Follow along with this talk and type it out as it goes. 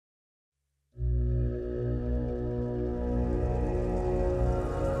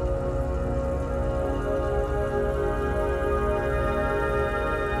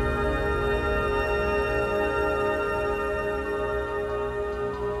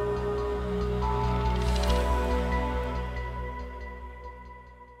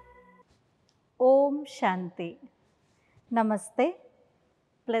Shanti. Namaste.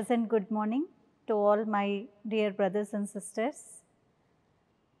 Pleasant good morning to all my dear brothers and sisters.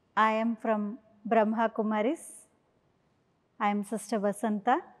 I am from Brahma Kumaris. I am Sister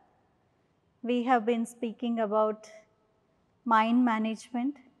Vasanta. We have been speaking about mind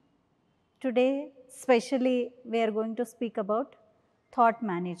management. Today, specially, we are going to speak about thought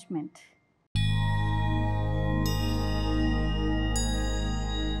management.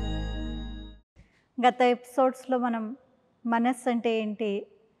 గత ఎపిసోడ్స్లో మనం మనస్సు అంటే ఏంటి,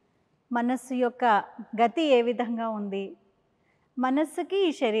 మనస్సు యొక్క గతి ఏ విధంగా ఉంది, మనస్సుకి ఈ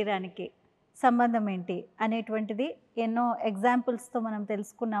శరీరానికి సంబంధం ఏంటి అనేటువంటిది ఎన్నో ఎగ్జాంపుల్స్తో మనం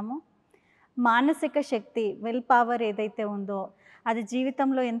తెలుసుకున్నాము. మానసిక శక్తి, విల్ పవర్ ఏదైతే ఉందో అది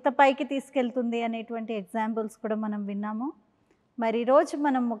జీవితంలో ఎంత పైకి తీసుకెళ్తుంది అనేటువంటి ఎగ్జాంపుల్స్ కూడా మనం విన్నాము. మరి ఈరోజు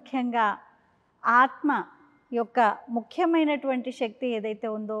మనం ముఖ్యంగా ఆత్మ యొక్క ముఖ్యమైనటువంటి శక్తి ఏదైతే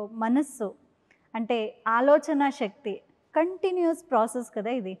ఉందో, మనస్సు అంటే ఆలోచన శక్తి, కంటిన్యూస్ ప్రాసెస్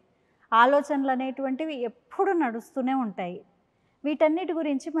కదా ఇది. ఆలోచనలు అనేటువంటివి ఎప్పుడు నడుస్తూనే ఉంటాయి. వీటన్నిటి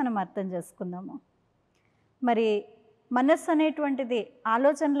గురించి మనం అర్థం చేసుకుందాము. మరి మనస్సు అనేటువంటిది,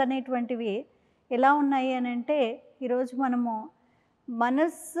 ఆలోచనలు అనేటువంటివి ఎలా ఉన్నాయి అని అంటే, ఈరోజు మనము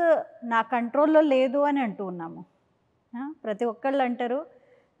మనస్సు నా కంట్రోల్లో లేదు అని అంటూ ఉన్నాము. ప్రతి ఒక్కళ్ళు అంటారు.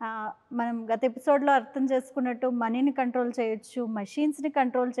 మనం గత ఎపిసోడ్లో అర్థం చేసుకున్నట్టు మనీని కంట్రోల్ చేయొచ్చు, మెషిన్స్ని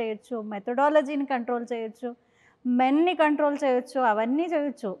కంట్రోల్ చేయొచ్చు, మెథడాలజీని కంట్రోల్ చేయొచ్చు, మెన్ని కంట్రోల్ చేయొచ్చు, అవన్నీ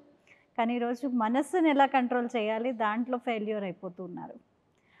చేయొచ్చు. కానీ ఈరోజు మనస్సుని ఎలా కంట్రోల్ చేయాలి, దాంట్లో ఫెయిల్యూర్ అయిపోతున్నారు.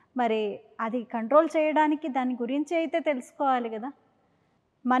 మరి అది కంట్రోల్ చేయడానికి దాని గురించి అయితే తెలుసుకోవాలి కదా.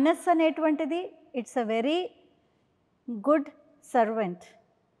 మనస్సు అనేటువంటిది it's a very good servant,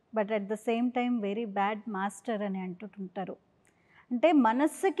 but at the same time very bad master అని అంటుంటారు. అంటే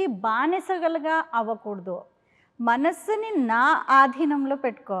మనస్సుకి బానిసగలుగా అవ్వకూడదు, మనస్సుని నా ఆధీనంలో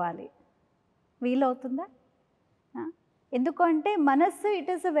పెట్టుకోవాలి. వీలవుతుందా? ఎందుకు అంటే మనస్సు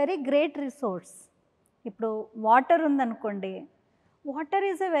it is a very great resource. ఇప్పుడు వాటర్ ఉందనుకోండి, water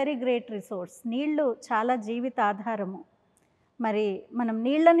is a very great resource. నీళ్ళు చాలా జీవిత ఆధారము. మరి మనం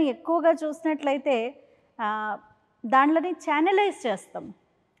నీళ్ళని ఎక్కువగా చూసినట్లయితే దాంట్లోని ఛానలైజ్ చేస్తాం,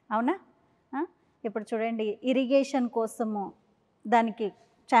 అవునా? ఇప్పుడు చూడండి, ఇరిగేషన్ కోసము దానికి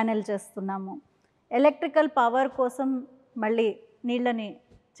ఛానల్ చేస్తున్నాము, ఎలక్ట్రికల్ పవర్ కోసం మళ్ళీ నీళ్ళని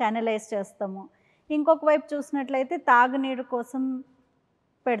ఛానలైజ్ చేస్తాము, ఇంకొక వైపు చూసినట్లయితే తాగునీరు కోసం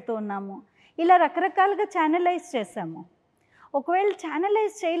పెడుతూ ఉన్నాము. ఇలా రకరకాలుగా ఛానలైజ్ చేసాము. ఒకవేళ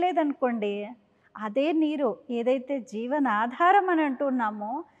ఛానలైజ్ చేయలేదనుకోండి, అదే నీరు ఏదైతే జీవన ఆధారం అని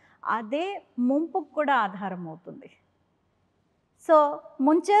అంటున్నామో అదే ముంపుకు కూడా ఆధారం అవుతుంది. సో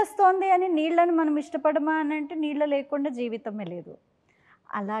ముంచేస్తోంది అని నీళ్ళని మనం ఇష్టపడమా అని అంటే నీళ్ళు లేకుండా జీవితమే లేదు.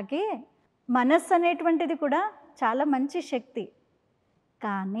 అలాగే మనస్సు అనేటువంటిది కూడా చాలా మంచి శక్తి,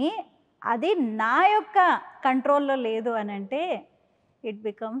 కానీ అది నా యొక్క కంట్రోల్లో లేదు అని అంటే it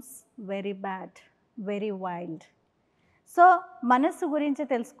becomes very bad, very wild. So మనస్సు గురించి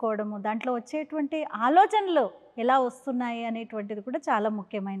తెలుసుకోవడము, దాంట్లో వచ్చేటువంటి ఆలోచనలు ఎలా వస్తున్నాయి అనేటువంటిది కూడా చాలా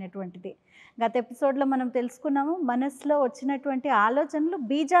ముఖ్యమైనటువంటిది. గత ఎపిసోడ్లో మనం తెలుసుకున్నాము, మనస్సులో వచ్చినటువంటి ఆలోచనలు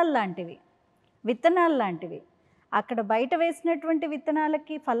బీజాలు లాంటివి, విత్తనాలు లాంటివి. అక్కడ బయట వేసినటువంటి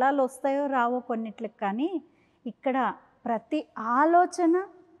విత్తనాలకి ఫలాలు వస్తాయో రావో కొన్నిట్లకి, కానీ ఇక్కడ ప్రతి ఆలోచన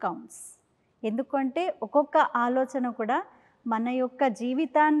కౌంట్స్. ఎందుకంటే ఒక్కొక్క ఆలోచన కూడా మన యొక్క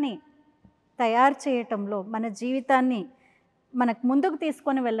జీవితాన్ని తయారు చేయటంలో, మన జీవితాన్ని మనకు ముందుకు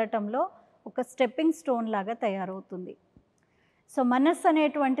తీసుకొని వెళ్ళటంలో ఒక స్టెప్పింగ్ స్టోన్ లాగా తయారవుతుంది. సో మనస్సు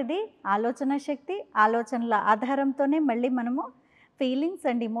అనేటువంటిది ఆలోచన శక్తి, ఆలోచనల ఆధారంతోనే మళ్ళీ మనము ఫీలింగ్స్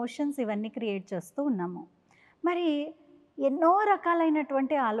అండ్ ఇమోషన్స్ ఇవన్నీ క్రియేట్ చేస్తూ ఉన్నాము. మరి ఎన్నో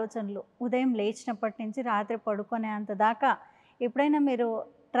రకాలైనటువంటి ఆలోచనలు ఉదయం లేచినప్పటి నుంచి రాత్రి పడుకునేంత దాకా ఎప్పుడైనా మీరు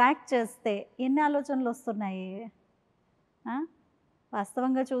ట్రాక్ చేస్తే ఎన్ని ఆలోచనలు వస్తున్నాయి?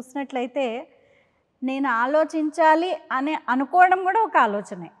 వాస్తవంగా చూసినట్లయితే నేను ఆలోచించాలి అని అనుకోవడం కూడా ఒక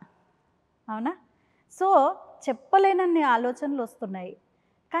ఆలోచనే, అవునా? సో చెప్పలేనన్ని ఆలోచనలు వస్తున్నాయి.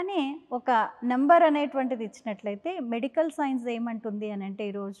 కానీ ఒక నెంబర్ అనేటువంటిది ఇచ్చినట్లయితే మెడికల్ సైన్స్ ఏమంటుంది అని అంటే,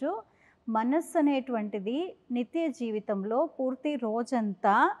 ఈరోజు మనస్సు అనేటువంటిది నిత్య జీవితంలో పూర్తి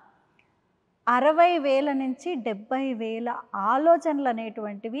రోజంతా 60,000 నుంచి 70,000 ఆలోచనలు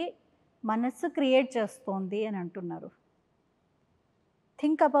అనేటువంటివి మనస్సు క్రియేట్ చేస్తోంది అని అంటున్నారు.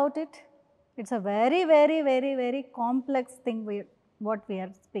 Think about it. It's a very very very very complex thing what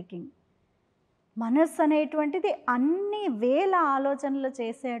we are speaking. మనస్సు అనేటువంటిది అన్ని వేల ఆలోచనలు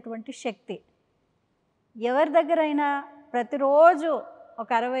చేసేటువంటి శక్తి. ఎవరి దగ్గరైనా ప్రతిరోజు ఒక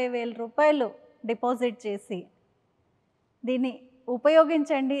 60,000 రూపాయలు డిపాజిట్ చేసి దీన్ని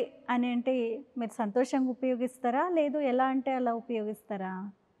ఉపయోగించండి అని అంటే మీరు సంతోషంగా ఉపయోగిస్తారా, లేదు ఎలా అంటే అలా ఉపయోగిస్తారా?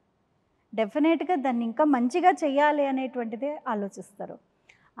 డెఫినెట్గా దాన్ని ఇంకా మంచిగా చేయాలి అనేటువంటిదే ఆలోచిస్తారు.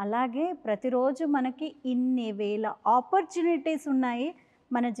 అలాగే ప్రతిరోజు మనకి ఇన్ని వేల ఆపర్చునిటీస్ ఉన్నాయి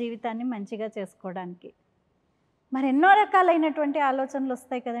మన జీవితాన్ని మంచిగా చేసుకోవడానికి. మరి ఎన్నో రకాలైనటువంటి ఆలోచనలు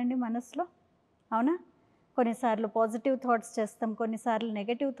వస్తాయి కదండి మనసులో, అవునా? కొన్నిసార్లు పాజిటివ్ థాట్స్ చేస్తాం, కొన్నిసార్లు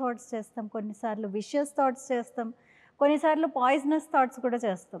నెగటివ్ థాట్స్ చేస్తాం, కొన్నిసార్లు విషియస్ థాట్స్ చేస్తాం, కొన్నిసార్లు పాయిజనస్ థాట్స్ కూడా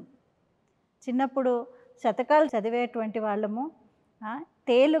చేస్తాం. చిన్నప్పుడు శతకాలు చదివేటువంటి వాళ్ళము,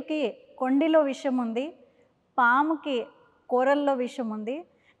 తేలుకి కొండిలో విషం ఉంది, పాముకి కూరల్లో విషం ఉంది,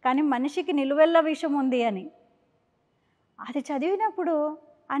 కానీ మనిషికి నిలువెల్ల విషం ఉంది అని. అది చదివినప్పుడు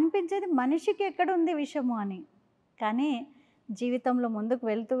అనిపించేది మనిషికి ఎక్కడుంది విషము అని. కానీ జీవితంలో ముందుకు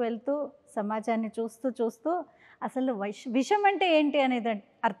వెళ్తూ వెళ్తూ సమాజాన్ని చూస్తూ చూస్తూ అసలు విషం అంటే ఏంటి అనేది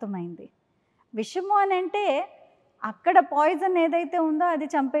అర్థమైంది. విషము అని అంటే అక్కడ పాయిజన్ ఏదైతే ఉందో అది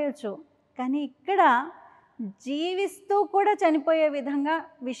చంపేయచ్చు, కానీ ఇక్కడ జీవిస్తూ కూడా చనిపోయే విధంగా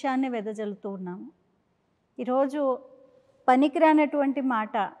విషాన్ని వెదజల్లుతూ ఉన్నాము. ఈరోజు పనికిరానటువంటి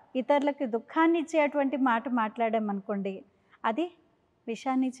మాట, ఇతరులకి దుఃఖాన్ని ఇచ్చేటువంటి మాట మాట్లాడామనుకోండి, అది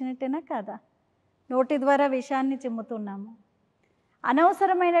విషాన్ని ఇచ్చినట్టేనా కాదా? నోటి ద్వారా విషాన్ని చిమ్ముతున్నాము.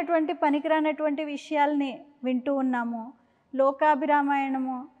 అనవసరమైనటువంటి పనికిరానటువంటి విషయాల్ని వింటూ ఉన్నాము.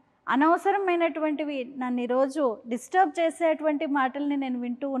 లోకాభిరామాయణము, అనవసరమైనటువంటివి నన్ను ఈరోజు డిస్టర్బ్ చేసేటువంటి మాటల్ని నేను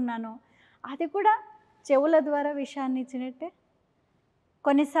వింటూ ఉన్నాను. అది కూడా చెవుల ద్వారా విషాన్ని ఇచ్చినట్టే.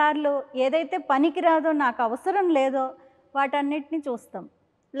 కొన్నిసార్లు ఏదైతే పనికిరాదో, నాకు అవసరం లేదో వాటన్నిటిని చూస్తాం.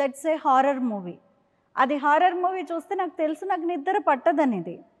 Let's say horror movie. అది హారర్ మూవీ చూస్తే నాకు తెలుసు నాకు నిద్ర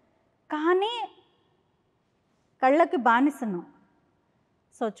పట్టదనేది, కానీ కళ్ళకి బానిసను.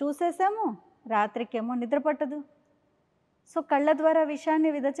 సో చూసేసాము, రాత్రికేమో నిద్ర పట్టదు. సో కళ్ళ ద్వారా విషాన్ని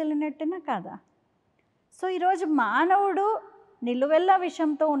విదచల్లినట్టేనా కాదా? సో ఈరోజు మానవుడు నిలువెల్లా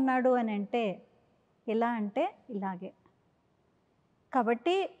విషంతో ఉన్నాడు అని అంటే ఎలా అంటే ఇలాగే.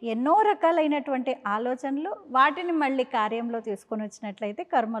 కాబట్టి ఎన్నో రకాలైనటువంటి ఆలోచనలు, వాటిని మళ్ళీ కార్యంలో తీసుకొని వచ్చినట్లయితే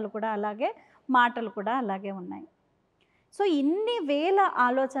కర్మలు కూడా అలాగే, మాటలు కూడా అలాగే ఉన్నాయి. సో ఇన్ని వేల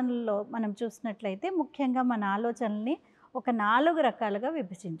ఆలోచనల్లో మనం చూసినట్లయితే ముఖ్యంగా మన ఆలోచనల్ని ఒక 4 రకాలుగా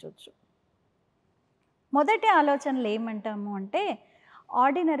విభజించవచ్చు. మొదటి ఆలోచనలు ఏమంటాము అంటే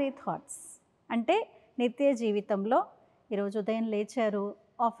ఆర్డినరీ థాట్స్. అంటే నిత్య జీవితంలో ఈరోజు ఉదయం లేచారు,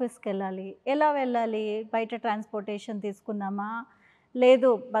 ఆఫీస్కి వెళ్ళాలి, ఎలా వెళ్ళాలి, బయట ట్రాన్స్పోర్టేషన్ తీసుకుందామా, లేదు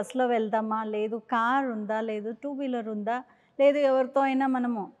బస్సులో వెళ్దామా, లేదు కార్ ఉందా, లేదు 2 వీలర్ ఉందా, లేదు ఎవరితో అయినా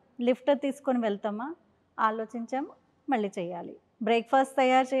మనము లిఫ్ట్ తీసుకొని వెళ్తామా, ఆలోచించాము, మళ్ళీ చేయాలి. బ్రేక్ఫాస్ట్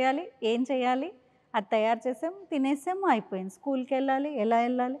తయారు చేయాలి, ఏం చేయాలి, అది తయారు చేసాము, తినేసాము, అయిపోయింది. స్కూల్కి వెళ్ళాలి, ఎలా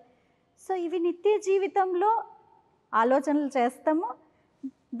వెళ్ళాలి. సో ఇవి నిత్య జీవితంలో ఆలోచనలు చేస్తాము,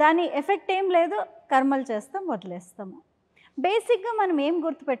 దాని ఎఫెక్ట్ ఏం లేదు, కర్మలు చేస్తాం, వదిలేస్తాము. బేసిక్గా మనం ఏం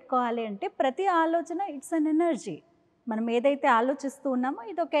గుర్తుపెట్టుకోవాలి అంటే ప్రతి ఆలోచన ఇట్స్ అన్ ఎనర్జీ. మనం ఏదైతే ఆలోచిస్తూ ఉన్నామో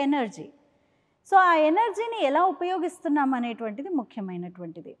ఇది ఒక ఎనర్జీ. సో ఆ ఎనర్జీని ఎలా ఉపయోగిస్తున్నాం అనేటువంటిది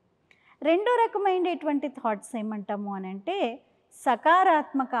ముఖ్యమైనటువంటిది. రెండో రకమైనటువంటి థాట్స్ ఏమంటాము అని అంటే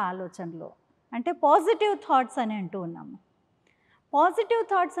సకారాత్మక ఆలోచనలు, అంటే పాజిటివ్ థాట్స్ అని అంటూ ఉన్నాము. పాజిటివ్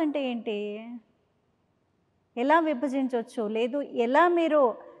థాట్స్ అంటే ఏంటి, ఎలా విభజించవచ్చు, లేదు ఎలా మీరు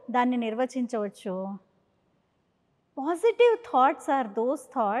దాన్ని నిర్వచించవచ్చు? Positive thoughts are those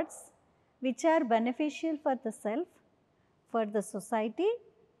thoughts which are beneficial for the self, for the society,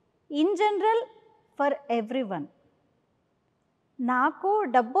 in general for everyone. నాకు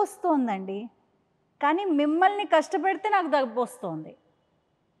డబ్బు వస్తుందండి, కానీ మిమ్మల్ని కష్టపెడితే నాకు డబ్బు వస్తుంది,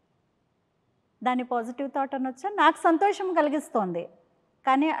 దాన్ని పాజిటివ్ థాట్ అనొచ్చా? నాకు సంతోషం కలిగిస్తోంది,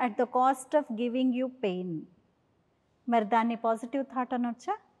 కానీ at the cost of giving you pain, మరి దాన్ని పాజిటివ్ థాట్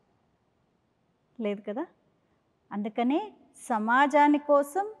అనొచ్చా? లేదు కదా. అందుకనే సమాజాని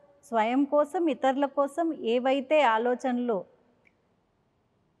కోసం, స్వయం కోసం, ఇతరుల కోసం ఏవైతే ఆలోచనలు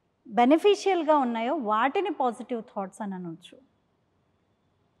బెనిఫిషియల్గా ఉన్నాయో వాటిని పాజిటివ్ థాట్స్ అని అనొచ్చు.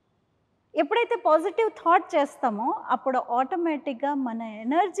 ఎప్పుడైతే పాజిటివ్ థాట్ చేస్తామో అప్పుడు ఆటోమేటిక్గా మన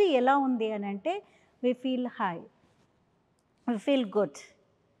ఎనర్జీ ఎలా ఉంది అని అంటే we feel high, we feel good,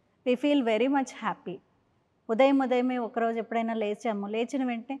 we feel very much happy. ఉదయమే ఒకరోజు ఎప్పుడైనా లేచాము, లేచిన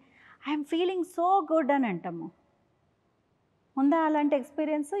వెంటనే ఐఎమ్ ఫీలింగ్ సో గుడ్ అని అంటాము. ఉందా అలాంటి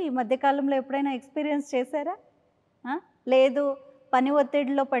ఎక్స్పీరియన్స్? ఈ మధ్యకాలంలో ఎప్పుడైనా ఎక్స్పీరియన్స్ చేశారా? లేదు, పని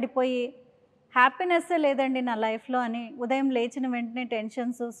ఒత్తిడిలో పడిపోయి హ్యాపీనెస్సే లేదండి నా లైఫ్లో అని ఉదయం లేచిన వెంటనే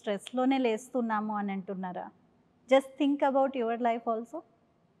టెన్షన్స్, స్ట్రెస్లోనే లేస్తున్నాము అని అంటున్నారా? Just think about your life also.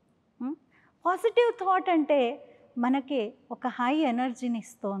 Positive thought అంటే మనకి ఒక హై ఎనర్జీని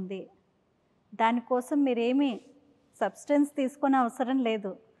ఇస్తోంది. దానికోసం మీరేమీ సబ్స్టెన్స్ తీసుకునే అవసరం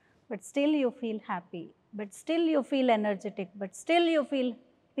లేదు, but still you feel happy, but still you feel energetic, but still you feel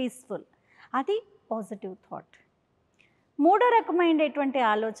peaceful. అది పాజిటివ్ థాట్. మూడో రకమైనటువంటి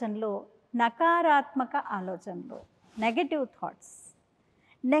ఆలోచనలు నకారాత్మక ఆలోచనలు, నెగటివ్ థాట్స్.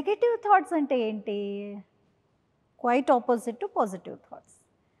 నెగటివ్ థాట్స్ అంటే ఏంటి? Quite opposite to positive thoughts.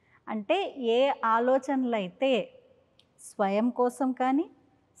 అంటే ఏ ఆలోచనలు అయితే స్వయం కోసం కానీ,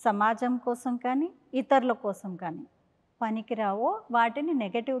 సమాజం కోసం కానీ, ఇతరుల కోసం కానీ పనికిరావో వాటిని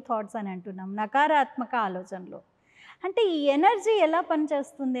నెగటివ్ థాట్స్ అని అంటున్నాం, నకారాత్మక ఆలోచనలు. అంటే ఈ ఎనర్జీ ఎలా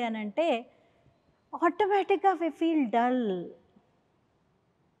పనిచేస్తుంది అని అంటే ఆటోమేటిక్గా వి ఫీల్ డల్.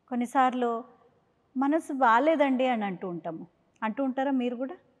 కొన్నిసార్లు మనసు బాగాలేదండి అని అంటూ ఉంటాము. అంటూ ఉంటారా మీరు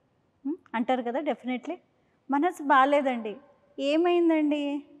కూడా? అంటారు కదా డెఫినెట్లీ. మనసు బాగాలేదండి. ఏమైందండి?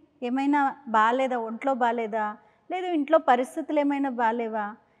 ఏమైనా బాగాలేదా? ఒంట్లో బాగాలేదా? లేదు ఇంట్లో పరిస్థితులు ఏమైనా బాగాలేవా?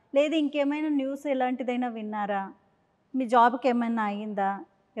 లేదు ఇంకేమైనా న్యూస్ ఎలాంటిదైనా విన్నారా? మీ జాబ్కి ఏమైనా అయ్యిందా?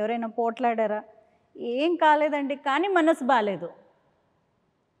 ఎవరైనా పోట్లాడారా? ఏం కాలేదండి, కానీ మనసు బాగాలేదు.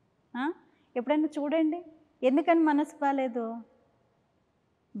 ఎప్పుడైనా చూడండి, ఎందుకని మనసు బాగాలేదు?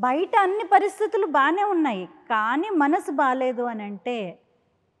 బయట అన్ని పరిస్థితులు బాగానే ఉన్నాయి, కానీ మనసు బాగాలేదు అని అంటే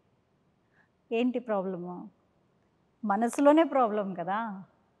ఏంటి ప్రాబ్లము? మనసులోనే ప్రాబ్లం కదా.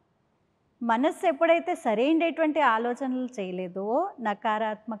 మనస్సు ఎప్పుడైతే సరైనటువంటి ఆలోచనలు చేయలేదో,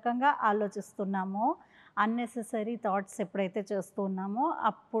 నకారాత్మకంగా ఆలోచిస్తున్నామో, అన్నెసెసరీ థాట్స్ ఎప్పుడైతే చేస్తూ ఉన్నామో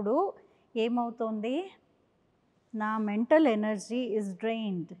అప్పుడు ఏమవుతుంది? నా మెంటల్ ఎనర్జీ ఈజ్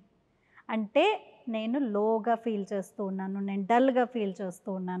డ్రైన్డ్. అంటే నేను లోగా ఫీల్ చేస్తూ ఉన్నాను, నేను డల్గా ఫీల్ చేస్తూ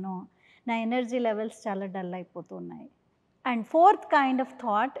ఉన్నాను, నా ఎనర్జీ లెవెల్స్ చాలా డల్ అయిపోతూ ఉన్నాయి. And fourth kind of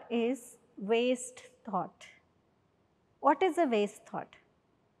thought is waste thought. What is a waste thought?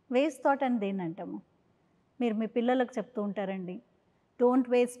 Waste thought అని దేని అంటాము? మీరు మీ పిల్లలకు చెప్తూ ఉంటారండి, don't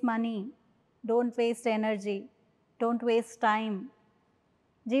waste money, don't waste energy, don't waste time.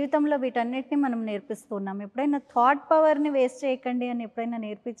 జీవితంలో వీటన్నిటిని మనం నేర్పిస్తున్నాం. ఎప్పుడైనా థాట్ పవర్ని వేస్ట్ చేయకండి అని ఎప్పుడైనా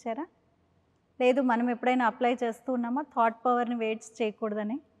నేర్పించారా? లేదు, మనం ఎప్పుడైనా అప్లై చేస్తూ ఉన్నామా థాట్ పవర్ని వేస్ట్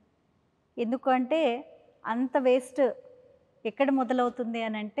చేయకూడదని? ఎందుకంటే అంత వేస్ట్ ఎక్కడ మొదలవుతుంది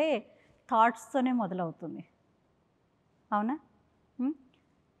అని అంటే థాట్స్తోనే మొదలవుతుంది. అవునా?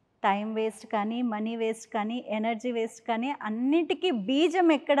 టైం వేస్ట్ కానీ, మనీ వేస్ట్ కానీ, ఎనర్జీ వేస్ట్ కానీ అన్నిటికీ బీజం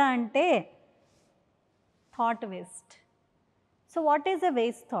ఎక్కడ అంటే thought waste. So what is a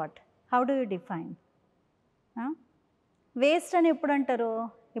waste thought? How do you define? Waste అని ఎప్పుడు అంటారు?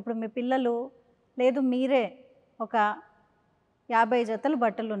 ఇప్పుడు మీ పిల్లలు, లేదు మీరే ఒక 50 జతలు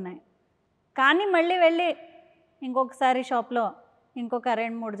బట్టలు ఉన్నాయి, కానీ మళ్ళీ వెళ్ళి ఇంకొకసారి షాప్లో ఇంకొక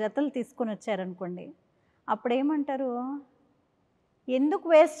 2-3 జతలు తీసుకుని వచ్చారనుకోండి, అప్పుడేమంటారు? ఎందుకు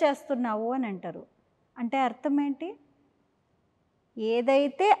వేస్ట్ చేస్తున్నావు అని అంటారు. అంటే అర్థం ఏంటి?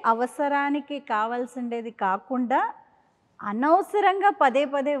 ఏదైతే అవసరానికి కావాల్సిండేది కాకుండా అనవసరంగా పదే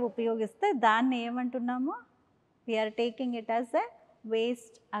పదే ఉపయోగిస్తే దాన్ని ఏమంటున్నాము? We are taking it as a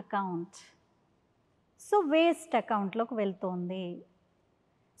waste account. So waste అకౌంట్లోకి వెళ్తుంది.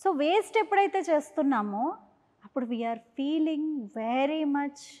 సో వేస్ట్ ఎప్పుడైతే చేస్తున్నామో అప్పుడు we are feeling very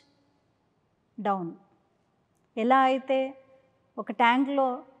much down. ఎలా అయితే ఒక ట్యాంక్లో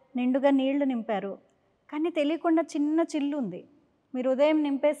నిండుగా నీళ్లు నింపారు, కానీ తెలియకుండా చిన్న చిల్లు ఉంది, మీరు ఉదయం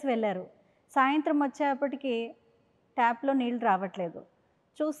నింపేసి వెళ్ళారు, సాయంత్రం వచ్చేప్పటికి ట్యాప్లో నీళ్ళు రావట్లేదు,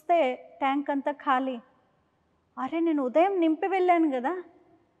 చూస్తే ట్యాంక్ అంతా ఖాళీ. అరే, నేను ఉదయం నింపి వెళ్ళాను కదా,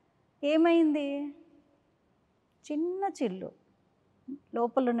 ఏమైంది? చిన్న చిల్లు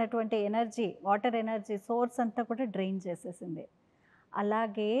లోపల ఉన్నటువంటి ఎనర్జీ, వాటర్ ఎనర్జీ సోర్స్ అంతా కూడా డ్రైన్ చేసేసింది.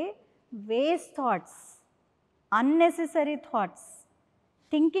 అలాగే waste thoughts, unnecessary thoughts,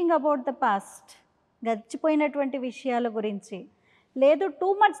 thinking about the past, గడిచిపోయినటువంటి విషయాల గురించి, లేదు too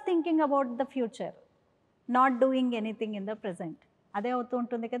much thinking about the future, not doing anything in the present. అదే అవుతూ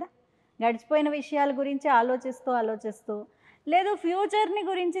ఉంటుంది కదా. గడిచిపోయిన విషయాల గురించి ఆలోచిస్తూ, లేదు ఫ్యూచర్ని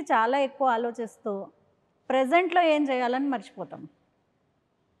గురించి చాలా ఎక్కువ ఆలోచిస్తూ ప్రజెంట్లో ఏం చేయాలని మర్చిపోతాం.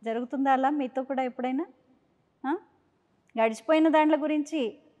 జరుగుతుందా అలా మీతో కూడా ఎప్పుడైనా? గడిచిపోయిన దాంట్ల గురించి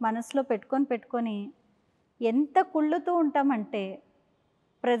మనసులో పెట్టుకొని ఎంత కుళ్ళుతూ ఉంటామంటే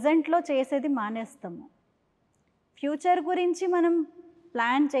ప్రజెంట్లో చేసేది మానేస్తాము. ఫ్యూచర్ గురించి మనం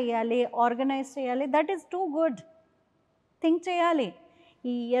ప్లాన్ చేయాలి, ఆర్గనైజ్ చేయాలి, that is too good. Think చేయాలి,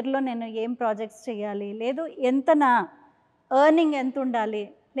 ఈ ఇయర్లో నేను ఏం ప్రాజెక్ట్స్ చేయాలి, లేదు ఎంత నా ఎర్నింగ్ ఎంత ఉండాలి,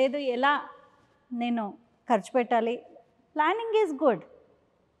 లేదు ఎలా నేను ఖర్చు పెట్టాలి. Planning is good,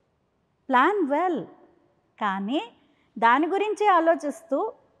 plan well. కానీ దాని గురించి ఆలోచిస్తూ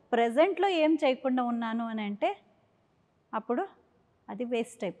ప్రజెంట్లో ఏం చేయకుండా ఉన్నాను అని అంటే అప్పుడు అది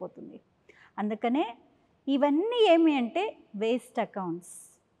వేస్ట్ అయిపోతుంది. అందుకనే ఇవన్నీ ఏమి అంటే వేస్ట్ అకౌంట్స్,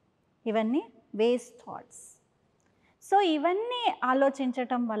 ఇవన్నీ వేస్ట్ థాట్స్. సో ఇవన్నీ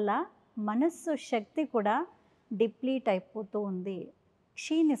ఆలోచించటం వల్ల మనస్సు శక్తి కూడా డిప్లీట్ అయిపోతూ ఉంది,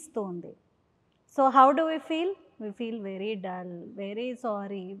 క్షీణిస్తూ ఉంది. So how do we feel? We feel very dull, very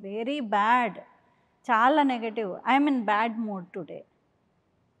sorry, very bad, చాలా negative, I'm in bad mood today.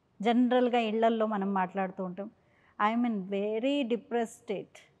 జనరల్గా ఇళ్లల్లో మనం మాట్లాడుతూ ఉంటాం, I'm in very depress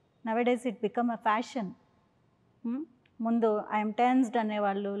state. నవడేస్ it become a fashion. ముందు ఐఎమ్ టెన్స్డ్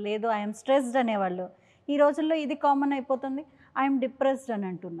అనేవాళ్ళు, లేదు ఐఎమ్ స్ట్రెస్డ్ అనేవాళ్ళు. ఈ రోజుల్లో ఇది కామన్ అయిపోతుంది, ఐఎమ్ డిప్రెస్డ్ అని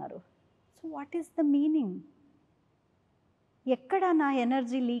అంటున్నారు. So what is the meaning? ఎక్కడ నా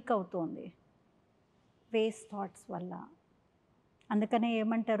ఎనర్జీ లీక్ అవుతోంది? వేస్ట్ థాట్స్ వల్ల. అందుకనే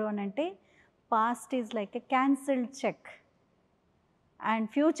ఏమంటారు అని అంటే, past is like a cancelled check and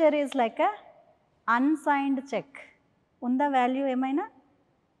future is like a unsigned check. ఉందా వాల్యూ ఏమైనా?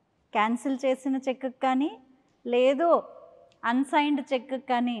 క్యాన్సిల్ చేసిన చెక్ కానీ, లేదు అన్సైన్డ్ చెక్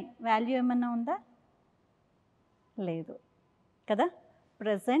కానీ వాల్యూ ఏమన్నా ఉందా? లేదు కదా.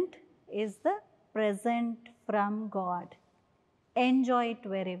 Present is the present from God. Enjoy it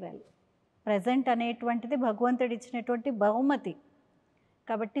very well. Present అనేటువంటిది భగవంతుడు ఇచ్చినటువంటి బహుమతి,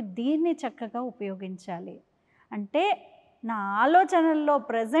 కాబట్టి దీన్ని చక్కగా ఉపయోగించాలి. అంటే నా ఆలోచనల్లో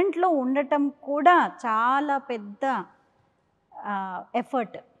ప్రజెంట్లో ఉండటం కూడా చాలా పెద్ద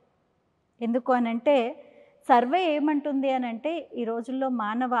ఎఫర్ట్. ఎందుకు అనంటే సర్వే ఏమంటుంది అనంటే, ఈ రోజుల్లో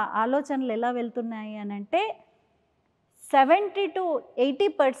మానవ ఆలోచనలు ఎలా వెళ్తున్నాయి అనంటే 70 to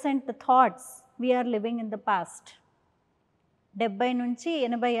 80% thoughts we are living in the past. 70 నుంచి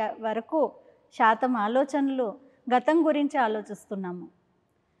 80 వరకు శాతం ఆలోచనలు గతం గురించి ఆలోచిస్తున్నాము.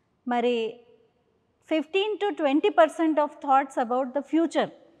 మరి 15 to 20% of thoughts about the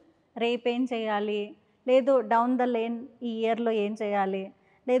future. రేపు ఏం చేయాలి, లేదు డౌన్ ద లేన్ ఈ ఇయర్లో ఏం చేయాలి,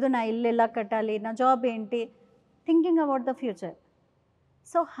 లేదు నా ఇల్లు ఎలా కట్టాలి, నా జాబ్ ఏంటి, thinking about the future.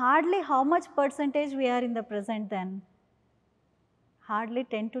 So hardly how much percentage we are in the present then? Hardly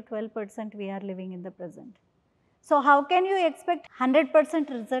 10 to 12% we are living in the present. So how can you expect 100%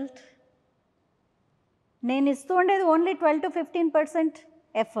 result? నేను ఇస్తూ ఉండేది only 12 to 15%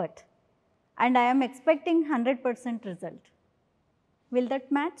 effort and I'm expecting 100% result. Will that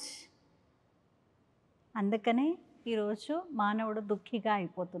match? అందుకనే ఈరోజు మానవుడు దుఃఖిగా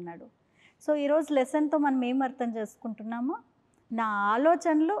అయిపోతున్నాడు. So ఈరోజు లెసన్తో మనం ఏం అర్థం చేసుకుంటున్నామో, నా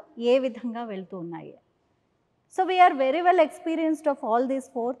ఆలోచనలు ఏ విధంగా వెళ్తూ ఉన్నాయి. So we are very well experienced of all these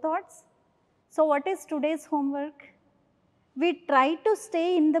 4 thoughts. So what is today's homework? We try to stay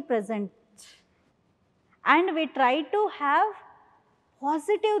in the present and we try to have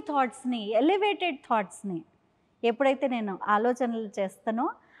positive థాట్స్ని, elevated థాట్స్ని ఎప్పుడైతే నేను ఆలోచనలు చేస్తానో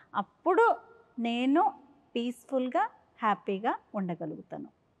అప్పుడు నేను పీస్ఫుల్గా, హ్యాపీగా ఉండగలుగుతాను.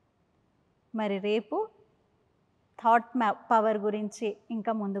 మరి రేపు థాట్ పవర్ గురించి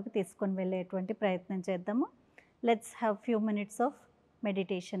ఇంకా ముందుకు తీసుకొని వెళ్ళేటువంటి ప్రయత్నం చేద్దాము. Let's have few minutes of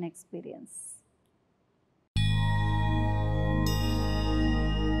meditation experience.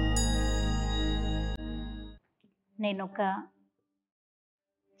 నేను ఒక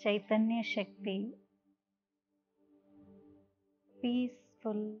చైతన్య శక్తి,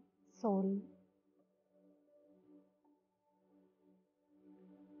 పీస్ఫుల్ సోల్.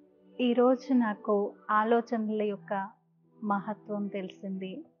 ఈరోజు నాకు ఆలోచనల యొక్క మహత్వం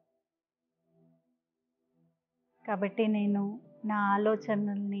తెలిసింది. కాబట్టి నేను నా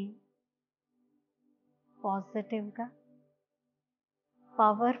ఆలోచనల్ని పాజిటివ్గా,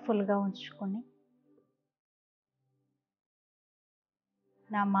 పవర్ఫుల్గా ఉంచుకొని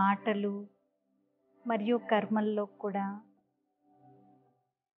నా మాటలు మరియు కర్మల్లో కూడా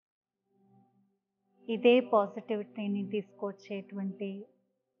ఇదే పాజిటివిటీని తీసుకొచ్చేటువంటి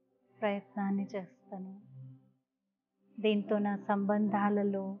ప్రయత్నాన్ని చేస్తాను. దీంతో నా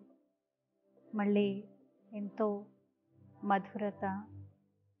సంబంధాలలో మళ్ళీ ఎంతో మధురత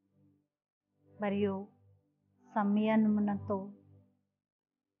మరియు సంయమనంతో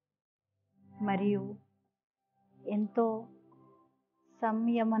మరియు ఎంతో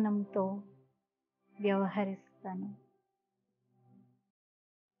సంయమనంతో వ్యవహరిస్తాను.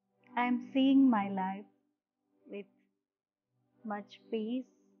 I'm seeing my life with much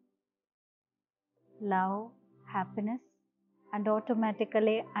piece, love, happiness and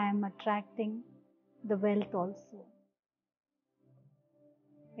automatically I am attracting the wealth also.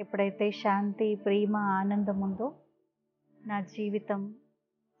 ఎప్పుడైతే శాంతి, ప్రేమ, ఆనందం ఉందో నా జీవితం,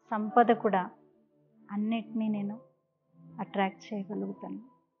 సంపద కూడా అన్నిటినీ నేను అట్రాక్ట్ చేయగలుగుతాను.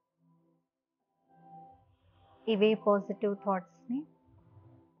 ఇవే పాజిటివ్ థాట్స్ని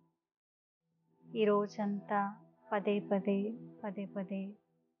ఈరోజంతా పదే పదే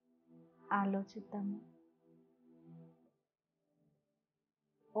ఆలోచిద్దాము.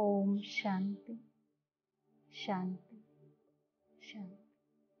 ఓం శాంతి శాంతి శాంతి.